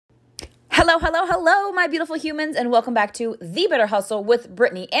Hello, hello, hello, my beautiful humans, and welcome back to The Better Hustle with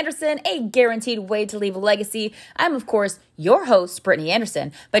Brittany Anderson, a guaranteed way to leave a legacy. I'm, of course, your host, Brittany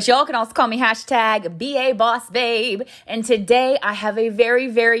Anderson, but y'all can also call me hashtag #BABossBabe. And today I have a very,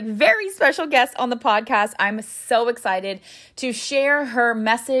 very, very special guest on the podcast. I'm so excited to share her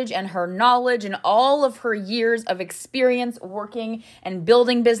message and her knowledge and all of her years of experience working and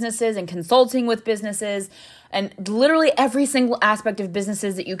building businesses and consulting with businesses and literally every single aspect of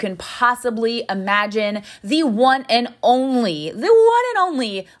businesses that you can possibly imagine. The one and only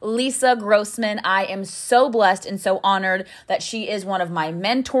Lisa Grossmann. I am so blessed and so honored that she is one of my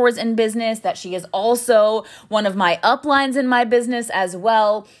mentors in business, that she is also one of my uplines in my business as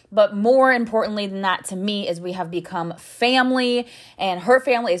well. But more importantly than that to me is we have become family, and her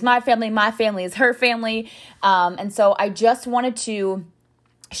family is my family is her family. And so I just wanted to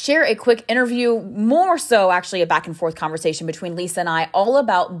share a quick interview, more so actually a back and forth conversation between Lisa and I, all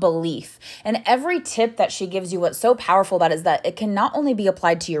about belief. And every tip that she gives you, what's so powerful about it is that it can not only be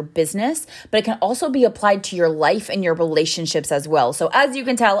applied to your business, but it can also be applied to your life and your relationships as well. So as you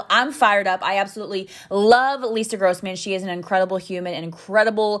can tell, I'm fired up. I absolutely love Lisa Grossmann. She is an incredible human, an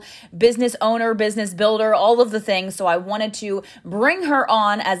incredible business owner, business builder, all of the things. So I wanted to bring her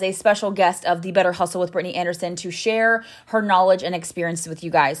on as a special guest of The Better Hustle with Brittany Anderson to share her knowledge and experiences with you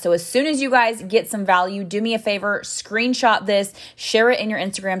guys. So as soon as you guys get some value, do me a favor, screenshot this, share it in your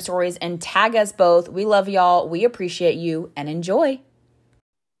Instagram stories, and tag us both. We love y'all. We appreciate you, and enjoy.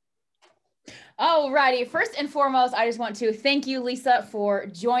 Alrighty, first and foremost, I just want to thank you, Lisa, for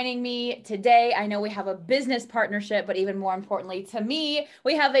joining me today. I know we have a business partnership, but even more importantly to me,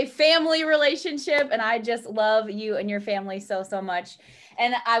 we have a family relationship, and I just love you and your family so, so much.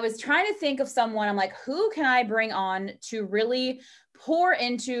 And I was trying to think of someone, I'm like, who can I bring on to really pour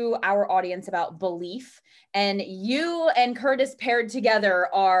into our audience about belief? And you and Curtis paired together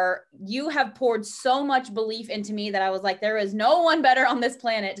you have poured so much belief into me that I was like, there is no one better on this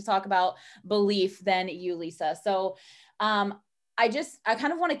planet to talk about belief than you, Lisa. So I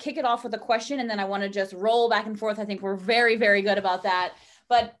kind of want to kick it off with a question, and then I want to just roll back and forth. I think we're very, very good about that.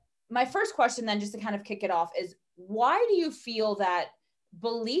 But my first question then, just to kind of kick it off, is why do you feel that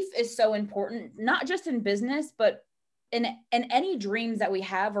belief is so important, not just in business, but in any dreams that we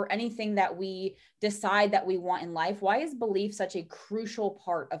have or anything that we decide that we want in life? Why is belief such a crucial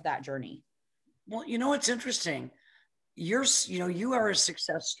part of that journey? Well, it's interesting. You are a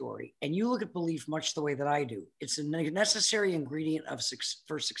success story, and you look at belief much the way that I do. It's a necessary ingredient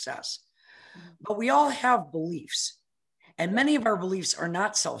for success. But we all have beliefs, and many of our beliefs are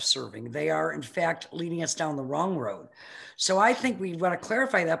not self-serving. They are, in fact, leading us down the wrong road. So I think we want to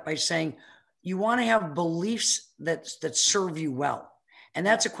clarify that by saying, you want to have beliefs that serve you well. And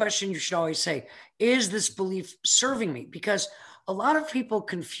that's a question you should always say, is this belief serving me? Because a lot of people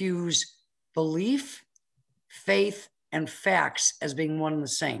confuse belief, faith, and facts as being one and the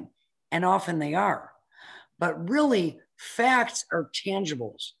same. And often they are. But really, facts are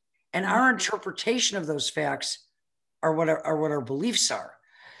tangibles. And our interpretation of those facts are what our beliefs are.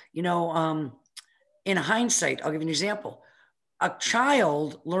 In hindsight, I'll give you an example. A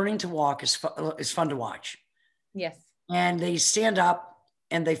child learning to walk is fun to watch. Yes. And they stand up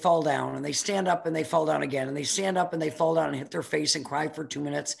and they fall down, and they stand up and they fall down again, and they stand up and they fall down and hit their face and cry for 2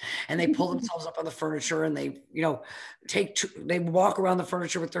 minutes, and they pull themselves up on the furniture, and they, they walk around the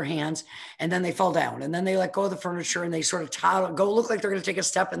furniture with their hands, and then they fall down, and then they let go of the furniture, and they sort of look like they're going to take a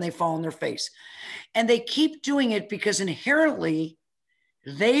step, and they fall on their face. And they keep doing it because inherently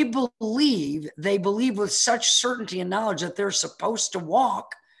they believe with such certainty and knowledge that they're supposed to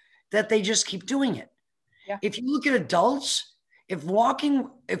walk that they just keep doing it. Yeah. If you look at adults, if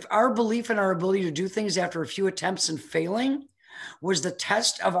our belief in our ability to do things after a few attempts and failing was the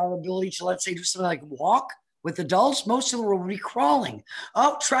test of our ability to, let's say, do something like walk with adults, most of the world would be crawling.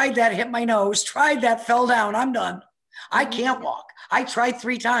 Oh, tried that, hit my nose, tried that, fell down, I'm done. I can't walk. I tried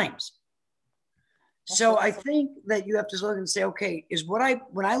 3 times. So I think that you have to look and say, okay,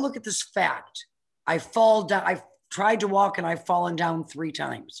 when I look at this fact, I fall down, I've tried to walk and I've fallen down 3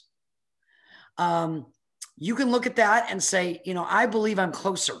 times. You can look at that and say, I believe I'm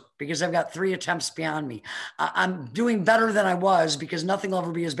closer because I've got 3 attempts beyond me. I'm doing better than I was because nothing will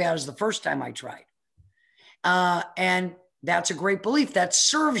ever be as bad as the first time I tried. And that's a great belief that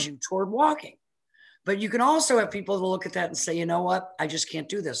serves you toward walking. But you can also have people that look at that and say, you know what, I just can't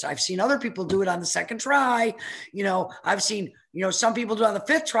do this. I've seen other people do it on the 2nd try. I've seen, some people do it on the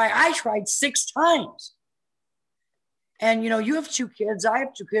 5th try. I tried 6 times. And, you have two kids. I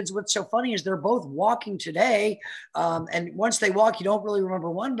have two kids. What's so funny is they're both walking today. And once they walk, you don't really remember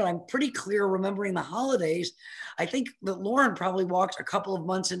one, but I'm pretty clear remembering the holidays. I think that Lauren probably walked a couple of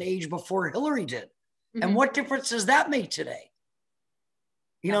months in age before Hillary did. Mm-hmm. And what difference does that make today?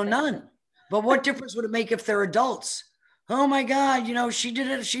 None. But what difference would it make if they're adults? Oh my God, she did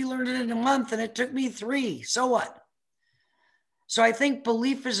it. She learned it in a month and it took me 3. So what? So I think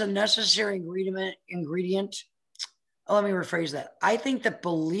belief is a necessary ingredient. Let me rephrase that. I think that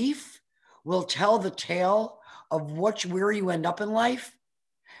belief will tell the tale of where you end up in life.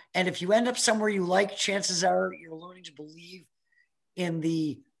 And if you end up somewhere you like, chances are you're learning to believe in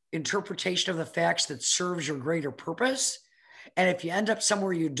the interpretation of the facts that serves your greater purpose. And if you end up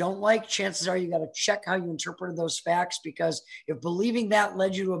somewhere you don't like, chances are you got to check how you interpreted those facts, because if believing that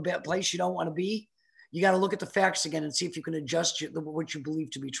led you to a place you don't want to be, you got to look at the facts again and see if you can adjust what you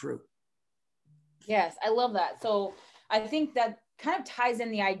believe to be true. Yes, I love that. So I think that kind of ties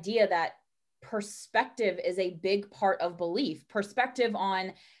in the idea that perspective is a big part of belief. Perspective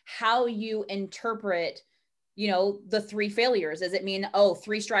on how you interpret, the 3 failures. Does it mean,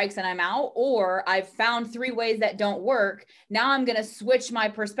 3 strikes and I'm out? Or I've found 3 ways that don't work. Now I'm going to switch my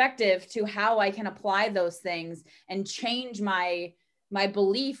perspective to how I can apply those things and change my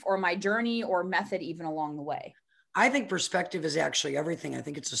belief or my journey or method even along the way. I think perspective is actually everything. I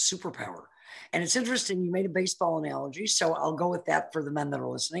think it's a superpower. And it's interesting. You made a baseball analogy, so I'll go with that for the men that are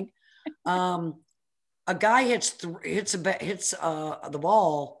listening. A guy hits the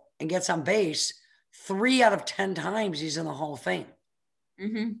ball and gets on base 3 out of 10 times. He's in the Hall of Fame.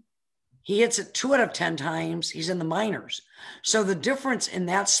 Mm-hmm. He hits it 2 out of 10 times. He's in the minors. So the difference in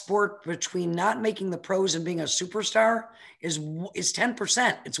that sport between not making the pros and being a superstar is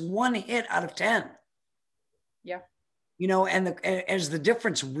 10%. It's 1 hit out of 10. Yeah. And is the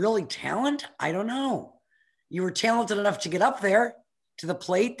difference really talent? I don't know. You were talented enough to get up there to the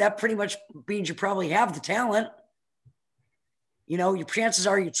plate. That pretty much means you probably have the talent. Your chances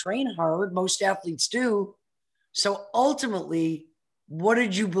are you train hard. Most athletes do. So ultimately, what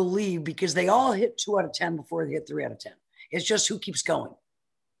did you believe? Because they all hit 2 out of 10 before they hit 3 out of 10. It's just who keeps going.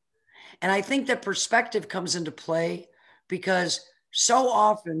 And I think that perspective comes into play because so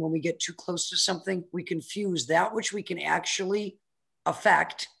often when we get too close to something, we confuse that which we can actually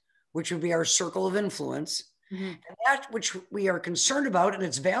affect, which would be our circle of influence, mm-hmm. and that which we are concerned about. And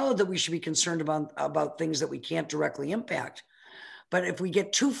it's valid that we should be concerned about things that we can't directly impact. But if we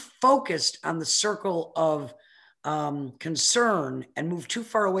get too focused on the circle of concern and move too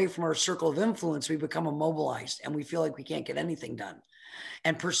far away from our circle of influence, we become immobilized and we feel like we can't get anything done.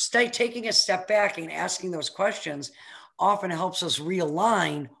 And taking a step back and asking those questions often helps us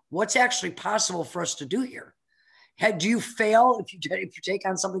realign what's actually possible for us to do here. Do you fail if you take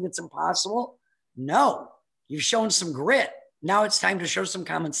on something that's impossible? No, you've shown some grit. Now it's time to show some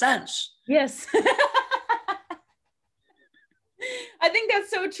common sense. Yes. I think that's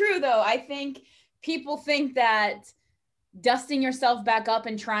so true, though. I think people think that dusting yourself back up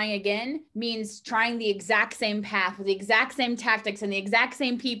and trying again means trying the exact same path with the exact same tactics and the exact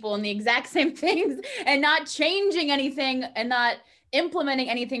same people and the exact same things and not changing anything and not implementing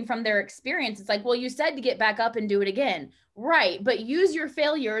anything from their experience. It's like, well, you said to get back up and do it again. Right. But use your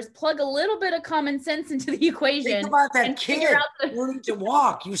failures, plug a little bit of common sense into the equation. Think about that kid learning to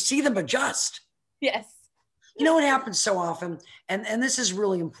walk. You see them adjust. Yes. You know what happens so often, and this is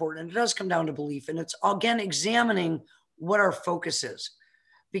really important. It does come down to belief. And it's, again, examining what our focus is,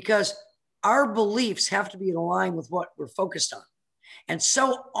 because our beliefs have to be in line with what we're focused on. And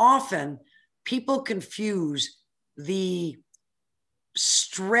so often people confuse the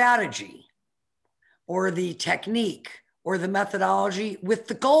strategy or the technique or the methodology with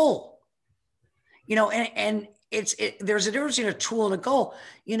the goal, and there's a difference between a tool and a goal.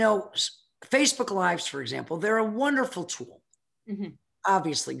 Facebook Lives, for example, they're a wonderful tool. Mm-hmm.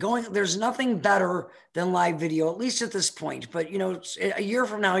 Obviously, there's nothing better than live video, at least at this point. But, a year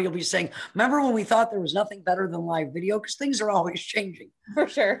from now, you'll be saying, remember when we thought there was nothing better than live video? Because things are always changing. For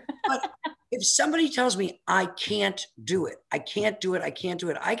sure. But if somebody tells me I can't do it, I can't do it, I can't do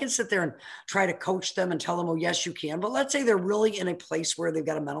it, I can sit there and try to coach them and tell them, oh, yes, you can. But let's say they're really in a place where they've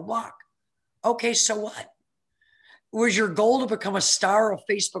got a mental block. Okay, so what? Was your goal to become a star of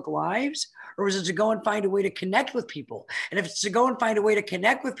Facebook Lives? Or was it to go and find a way to connect with people? And if it's to go and find a way to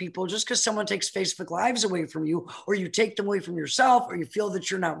connect with people, just because someone takes Facebook Lives away from you, or you take them away from yourself, or you feel that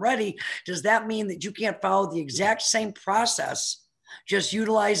you're not ready, does that mean that you can't follow the exact same process just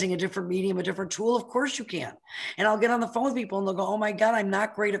utilizing a different medium, a different tool. Of course you can. And I'll get on the phone with people and they'll go, oh my God, I'm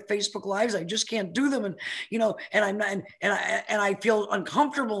not great at Facebook Lives. I just can't do them. And, and I'm not, and I feel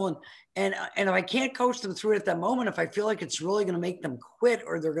uncomfortable. And if I can't coach them through it at that moment, if I feel like it's really going to make them quit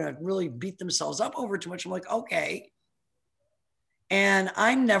or they're going to really beat themselves up over too much, I'm like, okay. And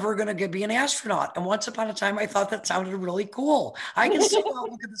I'm never going to be an astronaut. And once upon a time, I thought that sounded really cool. I can still go out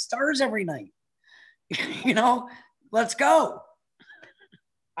and look at the stars every night. Let's go.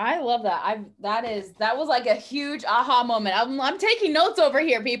 I love that. That was like a huge aha moment. I'm taking notes over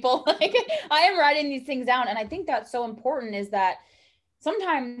here, people. Like I am writing these things down. And I think that's so important is that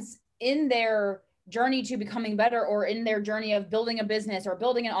sometimes in their journey to becoming better or in their journey of building a business or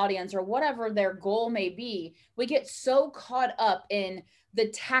building an audience or whatever their goal may be, we get so caught up in the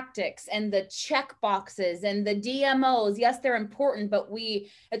tactics and the check boxes and the DMOs. Yes, they're important, but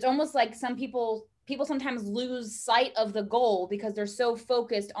it's almost like some people sometimes lose sight of the goal because they're so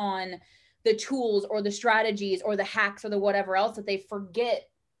focused on the tools or the strategies or the hacks or the whatever else that they forget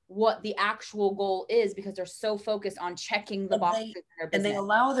what the actual goal is because they're so focused on checking the boxes in their business. And they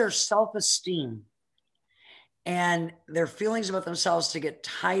allow their self-esteem and their feelings about themselves to get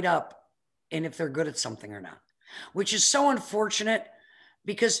tied up in if they're good at something or not, which is so unfortunate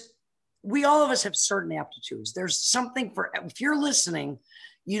because all of us have certain aptitudes. There's something if you're listening,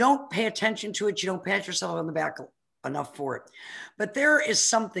 you don't pay attention to it. You don't pat yourself on the back enough for it. But there is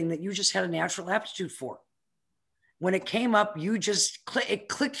something that you just had a natural aptitude for. When it came up, it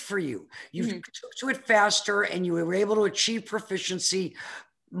clicked for you. You took to it faster and you were able to achieve proficiency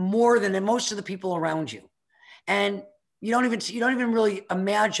more than most of the people around you. And you don't even really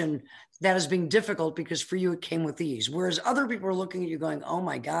imagine that as being difficult because for you, it came with ease. Whereas other people are looking at you going, oh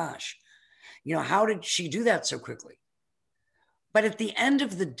my gosh, how did she do that so quickly? But at the end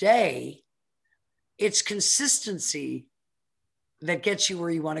of the day, it's consistency that gets you where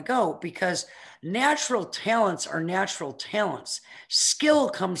you want to go because natural talents are natural talents. Skill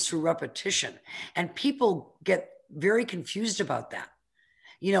comes through repetition and people get very confused about that.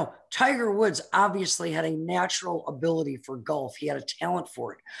 Tiger Woods obviously had a natural ability for golf. He had a talent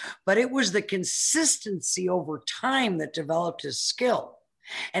for it, but it was the consistency over time that developed his skill.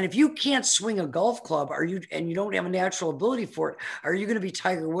 And if you can't swing a golf club, and you don't have a natural ability for it, are you going to be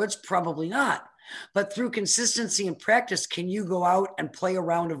Tiger Woods? Probably not. But through consistency and practice, can you go out and play a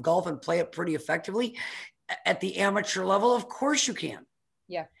round of golf and play it pretty effectively at the amateur level? Of course you can.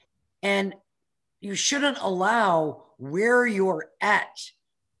 Yeah. And you shouldn't allow where you're at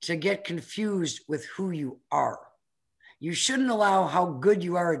to get confused with who you are. You shouldn't allow how good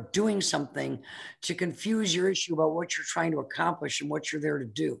you are at doing something to confuse your issue about what you're trying to accomplish and what you're there to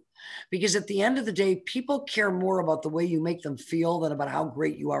do. Because at the end of the day, people care more about the way you make them feel than about how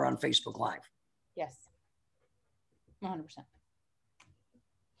great you are on Facebook Live. Yes. 100%.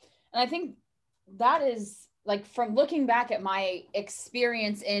 And I think that is like from looking back at my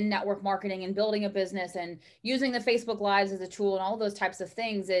experience in network marketing and building a business and using the Facebook Lives as a tool and all those types of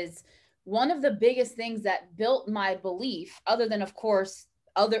things is one of the biggest things that built my belief, other than, of course,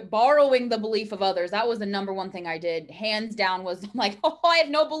 borrowing the belief of others. That was the number one thing I did. Hands down was like, oh, I have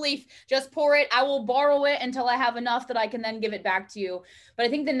no belief. Just pour it. I will borrow it until I have enough that I can then give it back to you. But I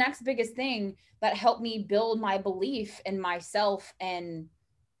think the next biggest thing that helped me build my belief in myself and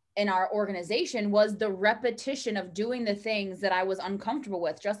in our organization was the repetition of doing the things that I was uncomfortable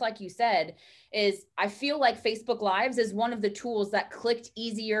with. Just like you said, is I feel like Facebook Lives is one of the tools that clicked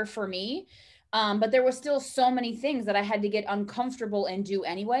easier for me. But there were still so many things that I had to get uncomfortable and do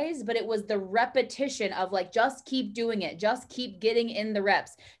anyways. But it was the repetition of like, just keep doing it. Just keep getting in the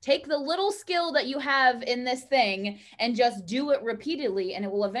reps. Take the little skill that you have in this thing and just do it repeatedly. And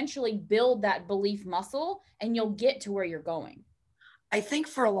it will eventually build that belief muscle and you'll get to where you're going. I think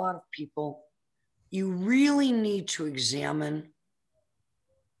for a lot of people, you really need to examine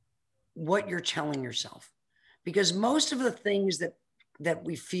what you're telling yourself, because most of the things that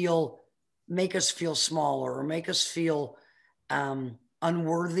we feel make us feel smaller or make us feel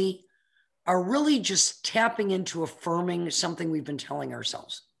unworthy are really just tapping into affirming something we've been telling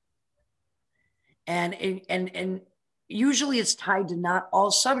ourselves. And usually it's tied to not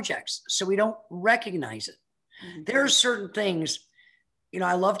all subjects, so we don't recognize it. Mm-hmm. There are certain things.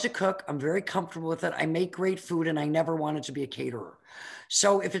 I love to cook. I'm very comfortable with it. I make great food and I never wanted to be a caterer.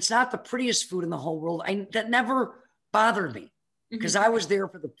 So if it's not the prettiest food in the whole world, that never bothered me because I was there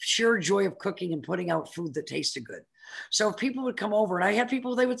for the sheer joy of cooking and putting out food that tasted good. So if people would come over and I had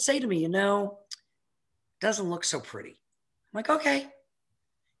people, they would say to me, it doesn't look so pretty. I'm like, okay.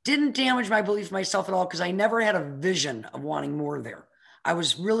 Didn't damage my belief in myself at all because I never had a vision of wanting more there. I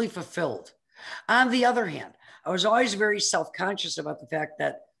was really fulfilled. On the other hand, I was always very self-conscious about the fact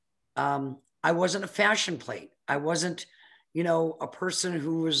that I wasn't a fashion plate. I wasn't, a person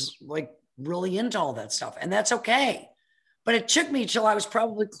who was like really into all that stuff. And that's okay. But it took me till I was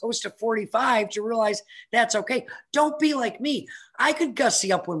probably close to 45 to realize that's okay. Don't be like me. I could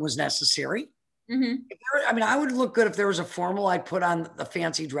gussy up when was necessary. I would look good if there was a formal, I'd put on the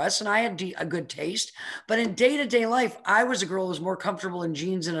fancy dress and I had a good taste. But in day-to-day life, I was a girl who was more comfortable in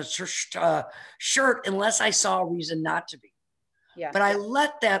jeans and a shirt unless I saw a reason not to be. Yeah. But I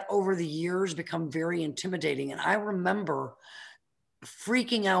let that over the years become very intimidating. And I remember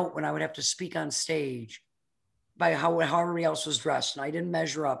freaking out when I would have to speak on stage by how everybody else was dressed. And I didn't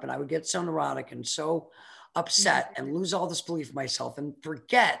measure up. And I would get so neurotic and so upset and lose all this belief in myself and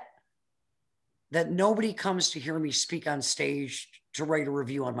forget that nobody comes to hear me speak on stage to write a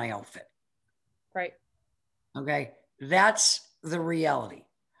review on my outfit. Right. Okay. That's the reality.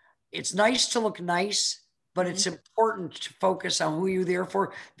 It's nice to look nice, but it's important to focus on who you're there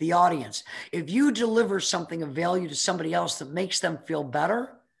for, the audience. If you deliver something of value to somebody else that makes them feel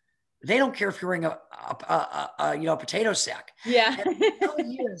better, they don't care if you're wearing a potato sack. Yeah.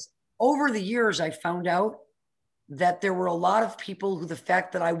 Over the years, I found out that there were a lot of people who the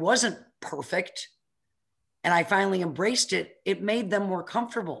fact that I wasn't perfect and I finally embraced it, it made them more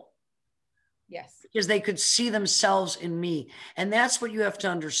comfortable. Yes. Because they could see themselves in me. And that's what you have to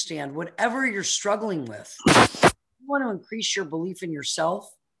understand. Whatever you're struggling with, you want to increase your belief in yourself,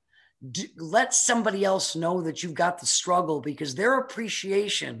 let somebody else know that you've got the struggle, because their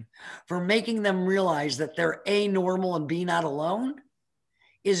appreciation for making them realize that they're A, normal, and B, not alone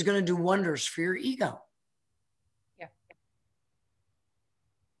is going to do wonders for your ego.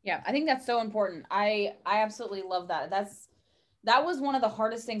 Yeah, I think that's so important. I absolutely love that. That was one of the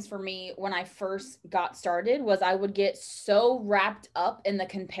hardest things for me when I first got started, was I would get so wrapped up in the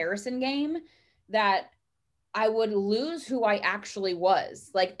comparison game that I would lose who I actually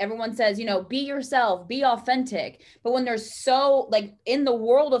was. Like everyone says, be yourself, be authentic. But when there's so, like in the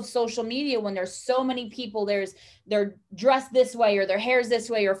world of social media, when there's so many people, they're dressed this way, or their hair's this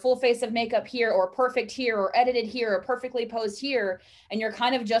way, or full face of makeup here, or perfect here, or edited here, or perfectly posed here. And you're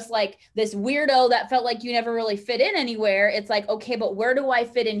kind of just like this weirdo that felt like you never really fit in anywhere. It's like, okay, but where do I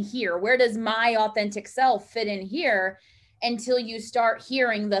fit in here? Where does my authentic self fit in here? Until you start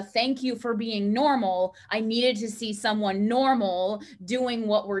hearing the thank you for being normal. I needed to see someone normal doing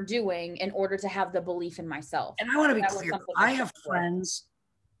what we're doing in order to have the belief in myself. And I want to be clear. I have friends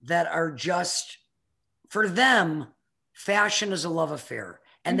that are just, for them, fashion is a love affair.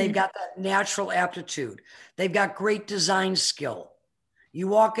 And they've got that natural aptitude. They've got great design skill. You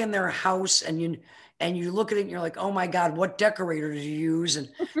walk in their house and you look at it and you're like, oh my God, what decorator did you use? And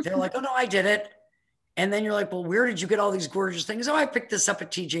they're like, oh no, I did it. And then you're like, well, where did you get all these gorgeous things? Oh, I picked this up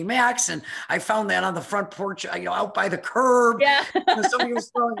at TJ Maxx and I found that on the front porch, out by the curb. Yeah. Somebody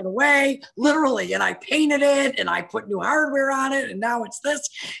was throwing it away, literally. And I painted it and I put new hardware on it. And now it's this.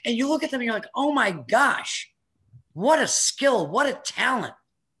 And you look at them and you're like, oh my gosh, what a skill, what a talent.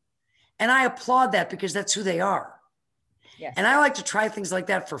 And I applaud that because that's who they are. Yes. And I like to try things like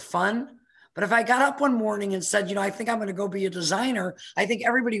that for fun. But if I got up one morning and said, I think I'm going to go be a designer, I think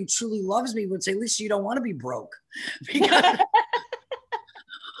everybody who truly loves me would say, Lisa, you don't want to be broke.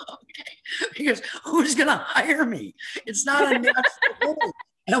 Because who's going to hire me? It's not a natural thing.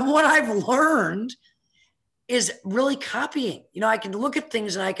 And what I've learned is really copying. I can look at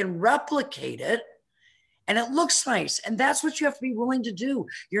things and I can replicate it and it looks nice. And that's what you have to be willing to do.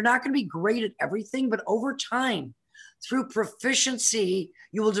 You're not going to be great at everything, but over time, through proficiency,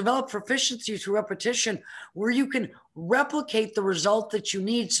 you will develop proficiency through repetition where you can replicate the result that you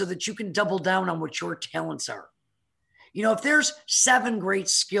need so that you can double down on what your talents are. If there's 7 great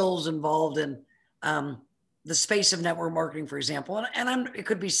skills involved in the space of network marketing, for example, it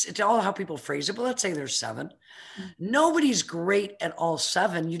could be, it's all how people phrase it, but let's say there's 7. Nobody's great at all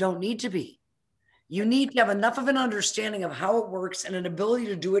 7. You don't need to be. You need to have enough of an understanding of how it works and an ability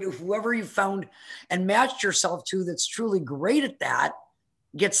to do it. If whoever you found and matched yourself to that's truly great at that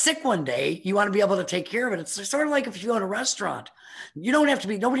gets sick one day, you want to be able to take care of it. It's sort of like if you own a restaurant, you don't have to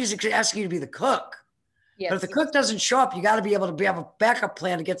be, nobody's asking you to be the cook. Yes. But if the cook doesn't show up, you got to be able to have a backup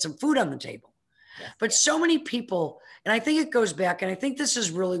plan to get some food on the table. Yes. But so many people, and I think it goes back, and I think this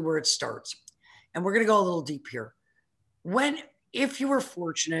is really where it starts. And we're going to go a little deep here. If you were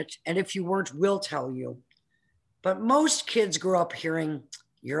fortunate, and if you weren't, we'll tell you. But most kids grow up hearing,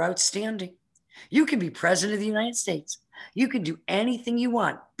 you're outstanding. You can be president of the United States. You can do anything you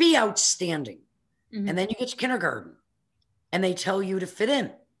want. Be outstanding. And then you get to kindergarten and they tell you to fit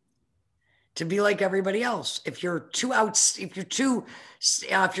in. to be like everybody else. If you're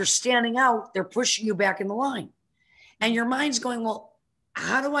standing out, they're pushing you back in the line. And your mind's going, well,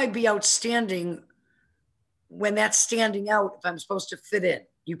 how do I be outstanding when that's standing out if I'm supposed to fit in?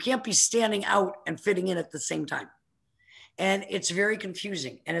 You can't be standing out and fitting in at the same time. And it's very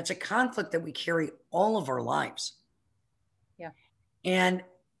confusing. And it's a conflict that we carry all of our lives. Yeah. And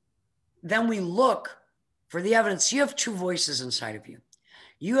then we look for the evidence. You have two voices inside of you.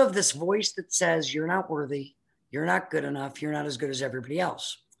 You have this voice that says you're not worthy, you're not good enough, you're not as good as everybody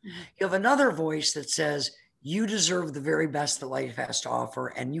else. Mm-hmm. You have another voice that says you deserve the very best that life has to offer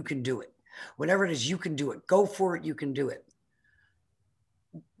and you can do it. Whatever it is, you can do it. Go for it, you can do it.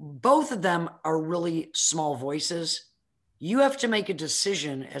 Both of them are really small voices. You have to make a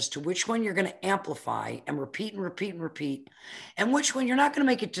decision as to which one you're going to amplify and repeat and repeat and repeat, and which one you're not going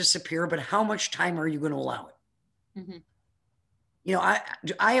to make it disappear, but how much time are you going to allow it? Mm-hmm. You know,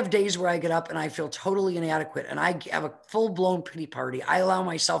 I have days where I get up and I feel totally inadequate and I have a full-blown pity party. I allow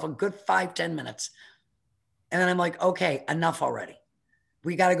myself a good 5-10 minutes. And then I'm like, okay, enough already.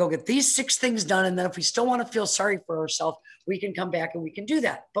 We got to go get these 6 things done. And then if we still want to feel sorry for ourselves, we can come back and we can do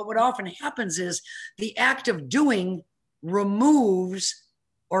that. But what often happens is the act of doing removes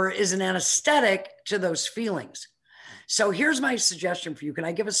or is an anesthetic to those feelings. So here's my suggestion for you. Can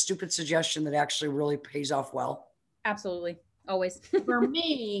I give a stupid suggestion that actually really pays off well? Absolutely. Always. For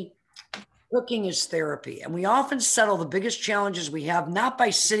me, cooking is therapy. And we often settle the biggest challenges we have, not by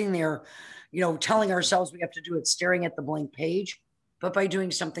sitting there, you know, telling ourselves we have to do it, staring at the blank page, but by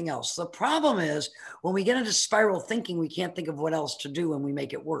doing something else. The problem is when we get into spiral thinking, we can't think of what else to do and we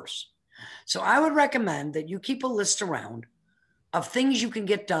make it worse. So I would recommend that you keep a list around of things you can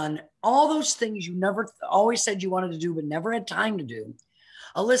get done, all those things you never always said you wanted to do, but never had time to do,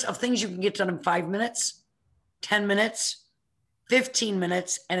 a list of things you can get done in 5 minutes, 10 minutes, 15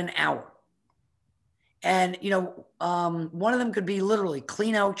 minutes, and an hour. And, you know, one of them could be literally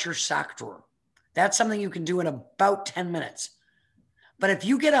clean out your sock drawer. That's something you can do in about 10 minutes. But if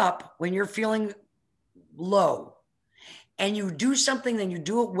you get up when you're feeling low and you do something, then you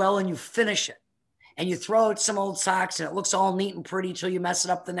do it well and you finish it. And you throw out some old socks and it looks all neat and pretty till you mess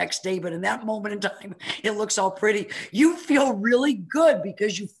it up the next day. But in that moment in time, it looks all pretty. You feel really good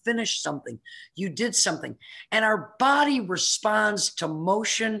because you finished something. You did something. And our body responds to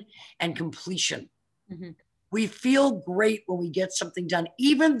motion and completion. Mm-hmm. We feel great when we get something done.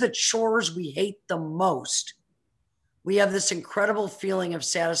 Even the chores we hate the most, we have this incredible feeling of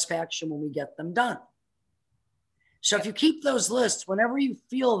satisfaction when we get them done. So if you keep those lists, whenever you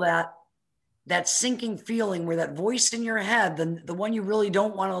feel that sinking feeling where that voice in your head, the one you really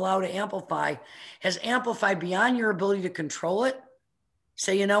don't want to allow to amplify, has amplified beyond your ability to control it,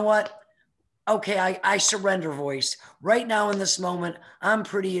 say, you know what? Okay, I surrender, voice. Right now in this moment, I'm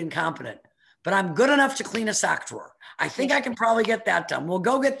pretty incompetent, but I'm good enough to clean a sock drawer. I think I can probably get that done. We'll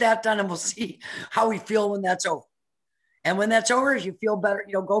go get that done and we'll see how we feel when that's over. And when that's over, if you feel better,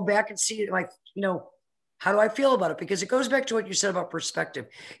 you know, go back and see it like, you know, how do I feel about it? Because it goes back to what you said about perspective.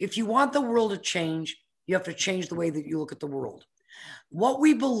 If you want the world to change, you have to change the way that you look at the world. What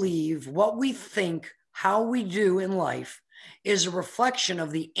we believe, what we think, how we do in life is a reflection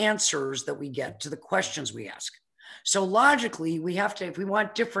of the answers that we get to the questions we ask. So logically, we have to, if we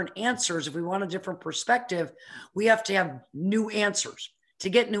want different answers, if we want a different perspective, we have to have new answers. To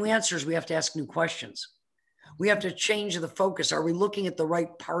get new answers, we have to ask new questions. We have to change the focus. Are we looking at the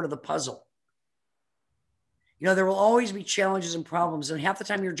right part of the puzzle? You know, there will always be challenges and problems, and half the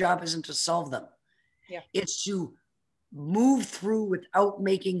time your job isn't to solve them. Yeah. It's to move through without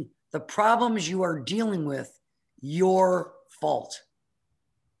making the problems you are dealing with your fault.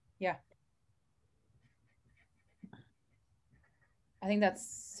 Yeah. I think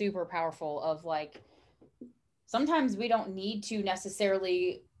that's super powerful of like, sometimes we don't need to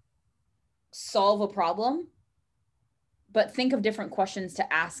necessarily solve a problem, but think of different questions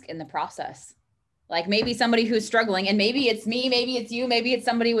to ask in the process. Like maybe somebody who's struggling, and maybe it's me, maybe it's you, maybe it's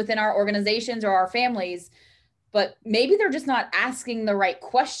somebody within our organizations or our families, but maybe they're just not asking the right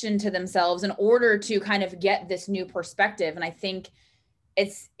question to themselves in order to kind of get this new perspective. And I think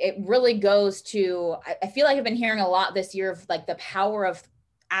it really goes to, I feel like I've been hearing a lot this year of like the power of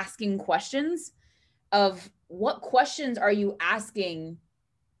asking questions, of what questions are you asking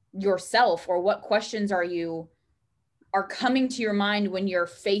yourself, or what questions are coming to your mind when you're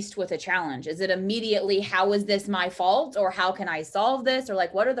faced with a challenge? Is it immediately, how is this my fault? Or how can I solve this? Or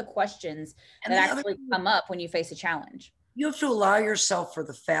like, what are the questions that actually come up when you face a challenge? You have to allow yourself for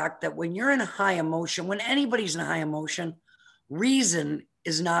the fact that when you're in high emotion, when anybody's in high emotion, reason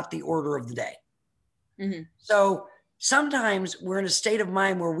is not the order of the day. Mm-hmm. So Sometimes we're in a state of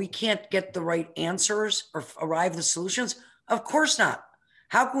mind where we can't get the right answers or arrive at the solutions. Of course not.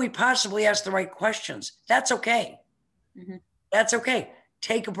 How can we possibly ask the right questions? That's okay. Mm-hmm. That's okay.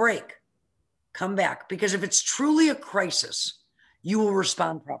 Take a break. Come back. Because if it's truly a crisis, you will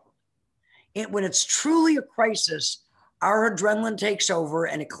respond properly. When it's truly a crisis, our adrenaline takes over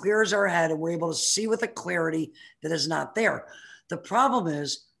and it clears our head and we're able to see with a clarity that is not there. The problem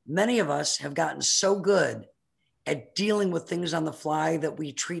is many of us have gotten so good at dealing with things on the fly that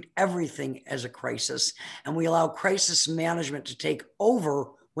we treat everything as a crisis, and we allow crisis management to take over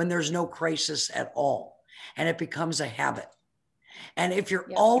when there's no crisis at all, and it becomes a habit. And if you're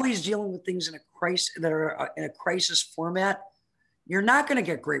always dealing with things in a crisis that are in a crisis format, you're not going to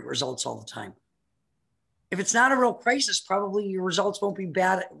get great results all the time. If it's not a real crisis, probably your results won't be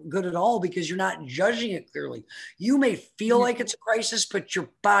good at all, because you're not judging it clearly. You may feel like it's a crisis, but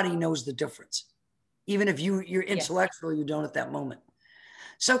your body knows the difference. Even if you're intellectual, you don't at that moment.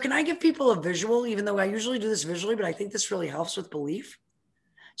 So can I give people a visual, even though I usually do this visually, but I think this really helps with belief.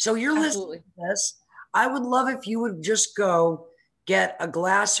 So you're listening to this. I would love if you would just go get a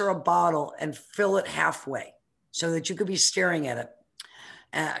glass or a bottle and fill it halfway so that you could be staring at it.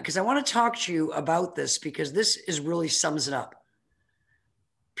 Because I want to talk to you about this, because this really sums it up.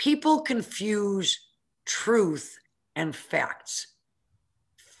 People confuse truth and facts.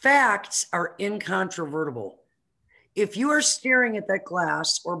 Facts are incontrovertible. If you are staring at that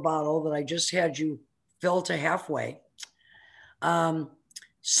glass or bottle that I just had you fill to halfway,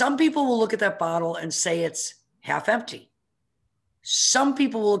 some people will look at that bottle and say it's half empty. Some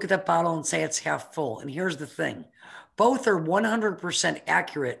people will look at that bottle and say it's half full. And here's the thing. Both are 100%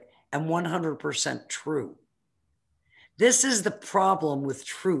 accurate and 100% true. This is the problem with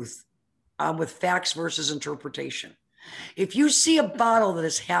truth, with facts versus interpretation. If you see a bottle that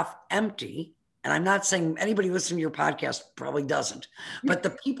is half empty, and I'm not saying anybody listening to your podcast probably doesn't, but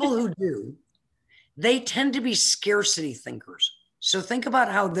the people who do, they tend to be scarcity thinkers. So think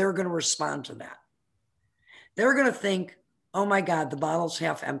about how they're going to respond to that. They're going to think, oh my God, the bottle's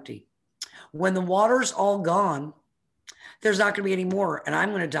half empty. When the water's all gone, there's not going to be any more, and I'm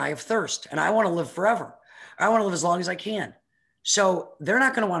going to die of thirst, and I want to live forever. I want to live as long as I can. So they're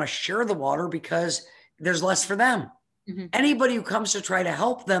not going to want to share the water because there's less for them. Mm-hmm. Anybody who comes to try to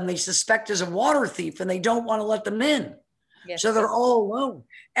help them, they suspect is a water thief, and they don't want to let them in. Yes. So they're all alone.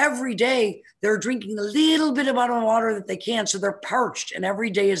 Every day they're drinking a little bit amount of water that they can. So they're parched, and every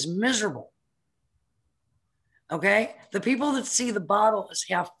day is miserable. Okay. The people that see the bottle as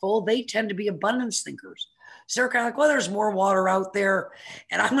half full, they tend to be abundance thinkers. So they're kind of like, well, there's more water out there,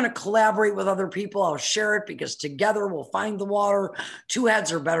 and I'm going to collaborate with other people. I'll share it because together we'll find the water. Two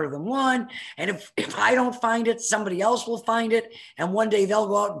heads are better than one. And if I don't find it, somebody else will find it. And one day they'll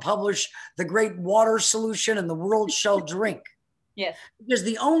go out and publish the great water solution and the world shall drink. Yes. Because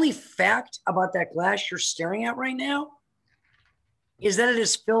the only fact about that glass you're staring at right now is that it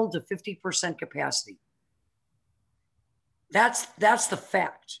is filled to 50% capacity. That's the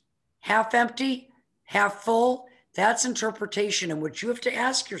fact. Half empty, half full, that's interpretation. And what you have to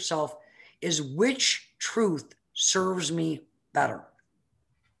ask yourself is, which truth serves me better?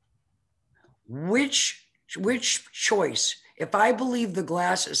 Which choice? If I believe the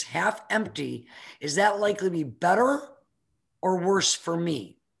glass is half empty, is that likely to be better or worse for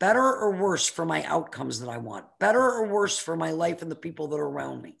me? Better or worse for my outcomes that I want? Better or worse for my life and the people that are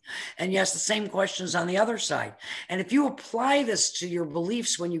around me? And yes, the same questions on the other side. And if you apply this to your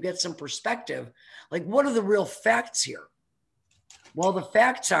beliefs when you get some perspective, like, what are the real facts here? Well, the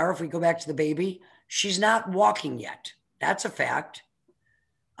facts are, if we go back to the baby, she's not walking yet. That's a fact.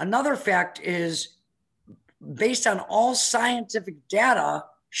 Another fact is, based on all scientific data,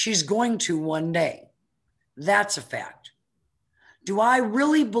 she's going to one day. That's a fact. Do I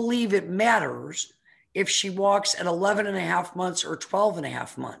really believe it matters if she walks at 11 and a half months or 12 and a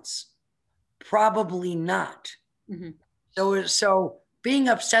half months? Probably not. Mm-hmm. So being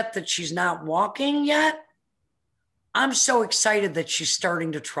upset that she's not walking yet, I'm so excited that she's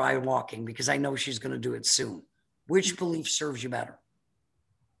starting to try walking because I know she's going to do it soon. Which belief serves you better?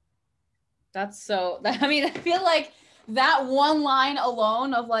 I feel like that one line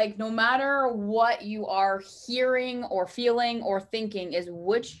alone of, like, no matter what you are hearing or feeling or thinking, is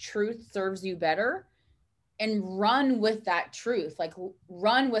which truth serves you better, and run with that truth, like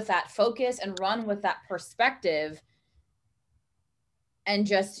run with that focus and run with that perspective, and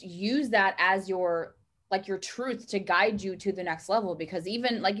just use that as your truth to guide you to the next level. Because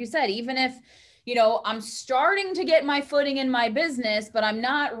even, like you said, even if, I'm starting to get my footing in my business, but I'm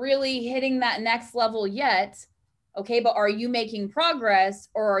not really hitting that next level yet, Okay, but are you making progress,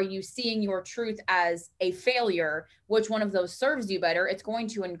 or are you seeing your truth as a failure? Which one of those serves you better? It's going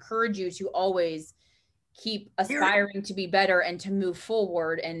to encourage you to always keep aspiring to be better and to move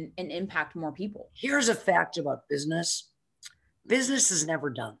forward and impact more people. Here's a fact about business. Business is never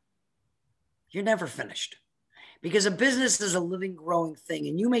done. You're never finished, because a business is a living, growing thing.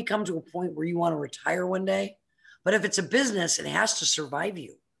 And you may come to a point where you want to retire one day, but if it's a business, it has to survive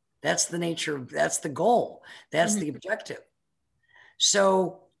you. That's the nature of, that's the goal. That's the objective.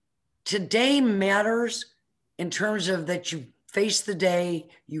 So today matters in terms of that you face the day,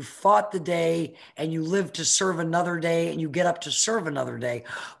 you fought the day, and you live to serve another day, and you get up to serve another day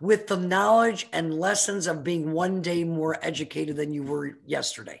with the knowledge and lessons of being one day more educated than you were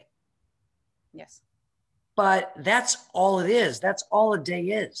yesterday. Yes. But that's all it is. That's all a day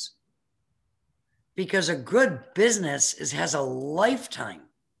is. Because a good business has a lifetime.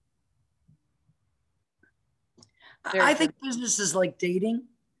 I think business is like dating,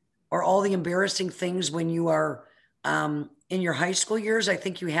 or all the embarrassing things when you are in your high school years. I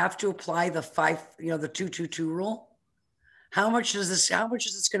think you have to apply the 2-2-2 rule. How much is this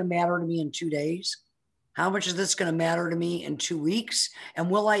going to matter to me in 2 days? How much is this going to matter to me in 2 weeks? And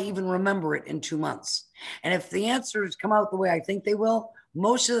will I even remember it in 2 months? And if the answers come out the way I think they will,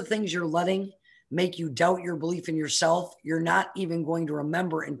 most of the things you're letting make you doubt your belief in yourself, you're not even going to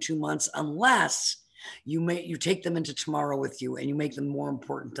remember in 2 months, unless you take them into tomorrow with you and you make them more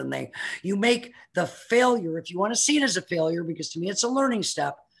important than you make the failure, if you want to see it as a failure, because to me it's a learning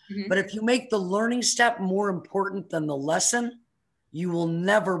step. But if you make the learning step more important than the lesson, you will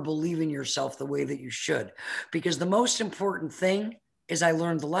never believe in yourself the way that you should, because the most important thing is I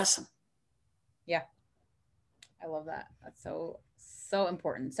learned the lesson. Yeah. I love that. That's so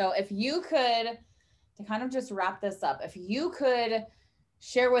important. So if you could, to kind of just wrap this up, if you could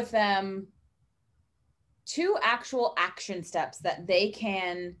share with them 2 actual action steps that they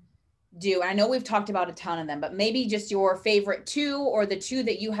can do. I know we've talked about a ton of them, but maybe just your favorite 2, or the 2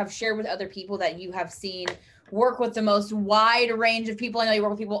 that you have shared with other people that you have seen work with the most wide range of people. I know you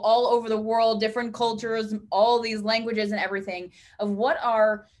work with people all over the world, different cultures, all these languages and everything, of what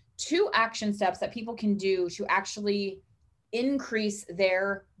are 2 action steps that people can do to actually increase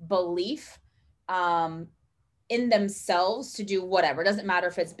their belief in themselves to do whatever. It doesn't matter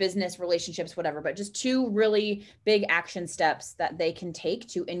if it's business, relationships, whatever, but just 2 really big action steps that they can take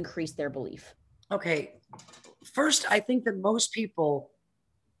to increase their belief. Okay. First, I think that most people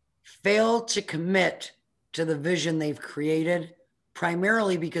fail to commit to the vision they've created,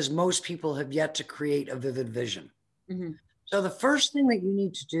 primarily because most people have yet to create a vivid vision. So the first thing that you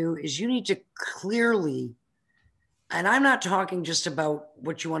need to do is you need to clearly, and I'm not talking just about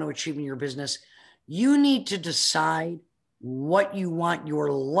what you want to achieve in your business, you need to decide what you want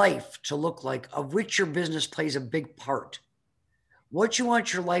your life to look like, of which your business plays a big part. What you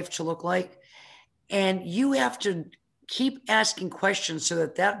want your life to look like. And you have to keep asking questions so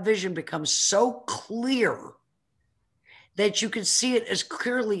that that vision becomes so clear that you can see it as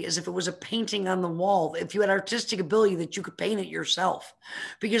clearly as if it was a painting on the wall. If you had artistic ability, that you could paint it yourself.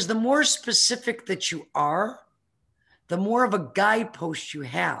 Because the more specific that you are, the more of a guidepost you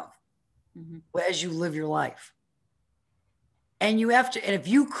have as you live your life. And you have to, and if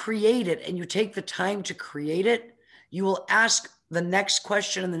you create it and you take the time to create it, you will ask the next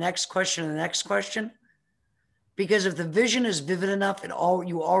question and the next question and the next question. Because if the vision is vivid enough,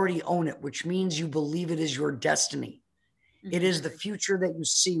 you already own it, which means you believe it is your destiny. It is the future that you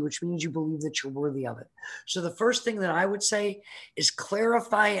see, which means you believe that you're worthy of it. So the first thing that I would say is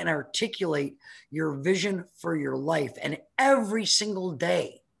clarify and articulate your vision for your life. And every single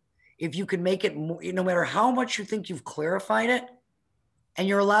day, if you can make it more, no matter how much you think you've clarified it, and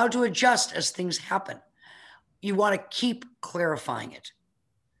you're allowed to adjust as things happen, you want to keep clarifying it.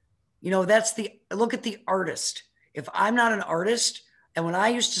 Look at the artist. If I'm not an artist, and when I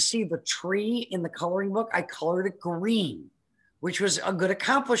used to see the tree in the coloring book, I colored it green, which was a good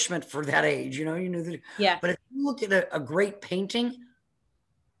accomplishment for that age. You knew that. Yeah. But if you look at a great painting,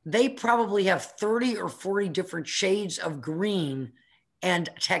 they probably have 30 or 40 different shades of green and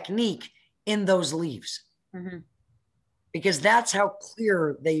technique in those leaves. Because that's how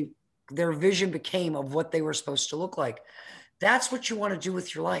clear their vision became of what they were supposed to look like. That's what you want to do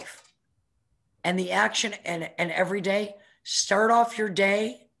with your life. And the action, and every day, start off your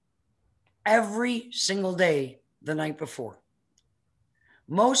day every single day the night before.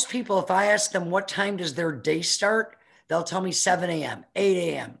 Most people, if I ask them what time does their day start, they'll tell me 7 a.m.,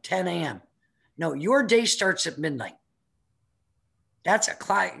 8 a.m., 10 a.m. No, your day starts at midnight. That's a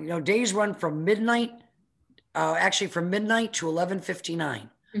clock. Days run from midnight, from midnight to 11:59.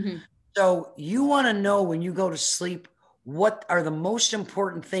 So you want to know when you go to sleep, what are the most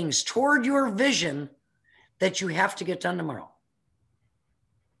important things toward your vision that you have to get done tomorrow?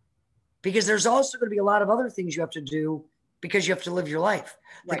 Because there's also going to be a lot of other things you have to do because you have to live your life.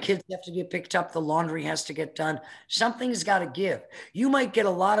 The Right. kids have to get picked up. The laundry has to get done. Something's got to give. You might get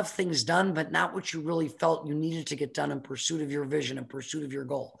a lot of things done, but not what you really felt you needed to get done in pursuit of your vision, in pursuit of your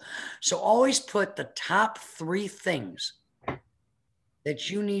goal. So always put the top 3 things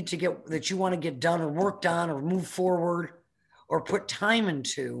that you need to get, that you want to get done or worked on or move forward or put time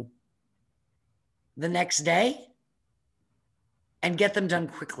into the next day, and get them done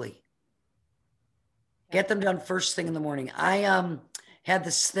quickly. Get them done first thing in the morning. I had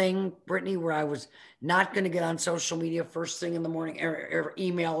this thing, Brittany, where I was not going to get on social media first thing in the morning, or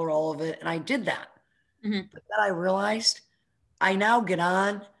email or all of it. And I did that. Mm-hmm. But then I realized I now get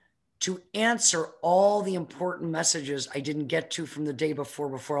on to answer all the important messages I didn't get to from the day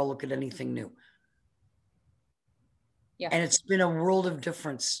before I look at anything new. Yeah. And it's been a world of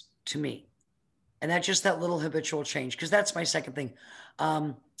difference to me. And that's just that little habitual change, because that's my second thing.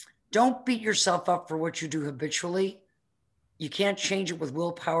 Don't beat yourself up for what you do habitually. You can't change it with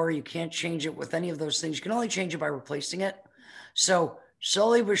willpower. You can't change it with any of those things. You can only change it by replacing it. So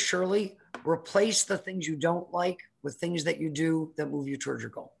slowly but surely, replace the things you don't like with things that you do that move you towards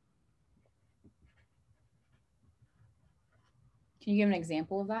your goal. Can you give an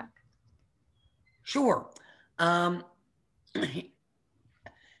example of that? Sure. An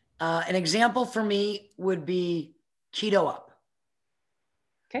example for me would be keto up.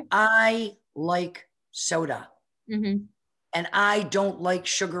 Okay. I like soda. Mm-hmm. And I don't like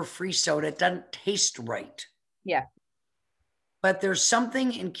sugar-free soda. It doesn't taste right. Yeah. But there's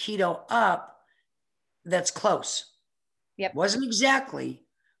something in keto up that's close. Yep. Wasn't exactly,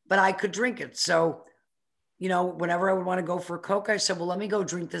 but I could drink it. So, whenever I would want to go for a Coke, I said, well, let me go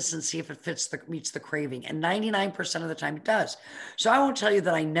drink this and see if it meets the craving. And 99% of the time it does. So I won't tell you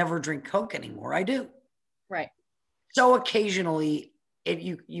that I never drink Coke anymore. I do. Right. So occasionally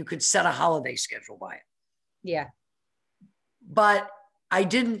you could set a holiday schedule by it. Yeah. But I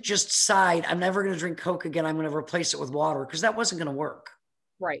didn't just decide I'm never going to drink Coke again. I'm going to replace it with water, because that wasn't going to work.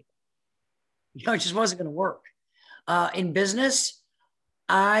 Right. It just wasn't going to work. In business,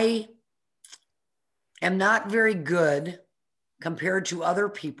 I am not very good compared to other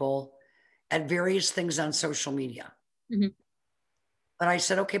people at various things on social media. Mm-hmm. But I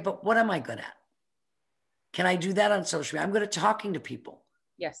said, okay, but what am I good at? Can I do that on social media? I'm good at talking to people.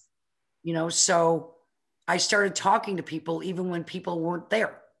 Yes. So I started talking to people even when people weren't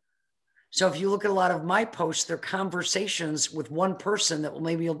there. So if you look at a lot of my posts, they're conversations with one person that will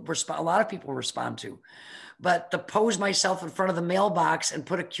maybe a lot of people respond to. But to pose myself in front of the mailbox and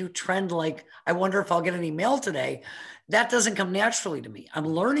put a cute trend like, I wonder if I'll get any mail today, that doesn't come naturally to me. I'm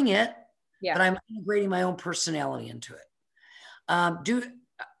learning it, but I'm integrating my own personality into it. I'll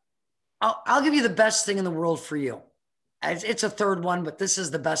give you the best thing in the world for you. It's a third one, but this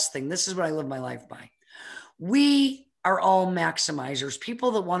is the best thing. This is what I live my life by. We are all maximizers. People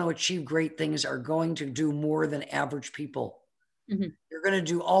that want to achieve great things are going to do more than average people. Mm-hmm. You're going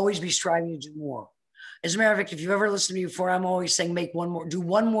to always be striving to do more. As a matter of fact, if you've ever listened to me before, I'm always saying do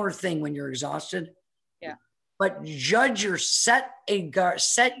one more thing when you're exhausted. Yeah. But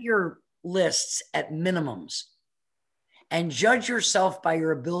set your lists at minimums, and judge yourself by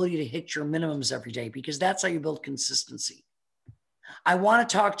your ability to hit your minimums every day, because that's how you build consistency. I want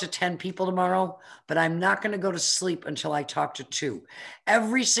to talk to 10 people tomorrow, but I'm not going to go to sleep until I talk to 2.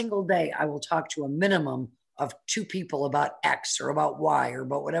 Every single day, I will talk to a minimum of 2 people about X or about Y or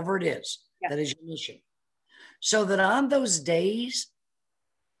about whatever it is that is your mission. So that on those days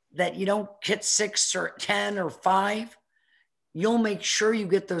that you don't hit 6 or 10 or 5, you'll make sure you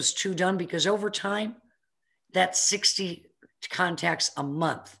get those 2 done, because over time, that's 60 contacts a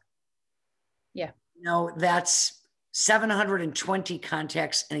month. Yeah. That's 720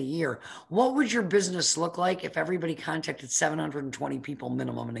 contacts in a year. What would your business look like if everybody contacted 720 people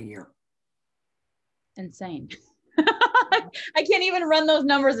minimum in a year? Insane. I can't even run those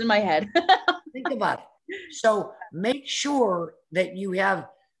numbers in my head. Think about it. So make sure that you have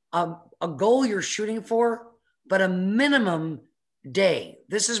a goal you're shooting for, but a minimum day.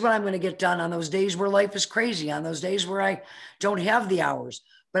 This is what I'm going to get done on those days where life is crazy, on those days where I don't have the hours,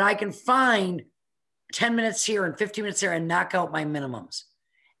 but I can find 10 minutes here and 15 minutes there and knock out my minimums,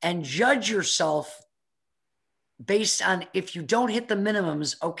 and judge yourself based on, if you don't hit the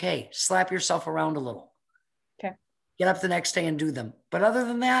minimums, okay, slap yourself around a little. Okay. Get up the next day and do them. But other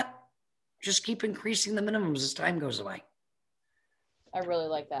than that, just keep increasing the minimums as time goes by. I really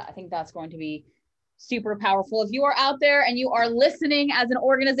like that. I think that's going to be super powerful. If you are out there and you are listening as an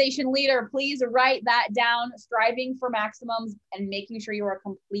organization leader, please write that down. Striving for maximums and making sure you are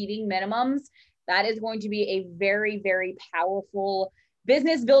completing minimums. That is going to be a very, very powerful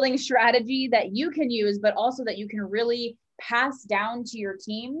business building strategy that you can use, but also that you can really pass down to your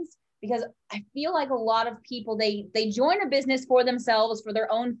teams. Because I feel like a lot of people, they join a business for themselves, for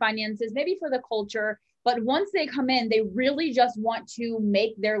their own finances, maybe for the culture. But once they come in, they really just want to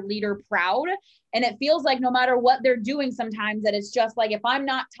make their leader proud. And it feels like no matter what they're doing sometimes, that it's just like, if I'm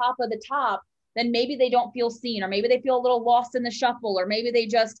not top of the top, then maybe they don't feel seen, or maybe they feel a little lost in the shuffle, or maybe they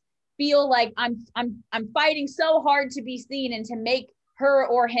just feel like I'm fighting so hard to be seen and to make her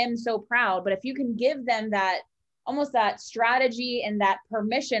or him so proud. But if you can give them that, almost that strategy and that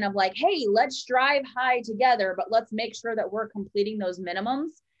permission of like, hey, let's strive high together, but let's make sure that we're completing those minimums.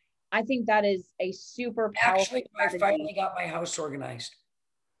 I think that is a super powerful Actually, strategy. I finally got my house organized.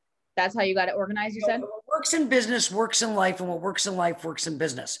 That's how you got it organized, you said? What works in business works in life, and what works in life works in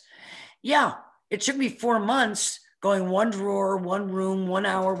business. Yeah, it took me 4 months going one drawer, one room, 1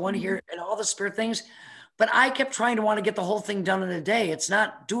 hour, one here, and all the spare things. But I kept trying to want to get the whole thing done in a day. It's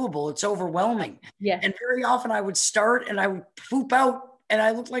not doable. It's overwhelming. Yeah. And very often I would start and I would poop out and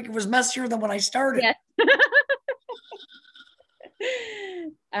I looked like it was messier than when I started. Yes.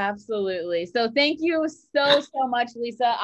 Absolutely. So thank you so much, Lisa.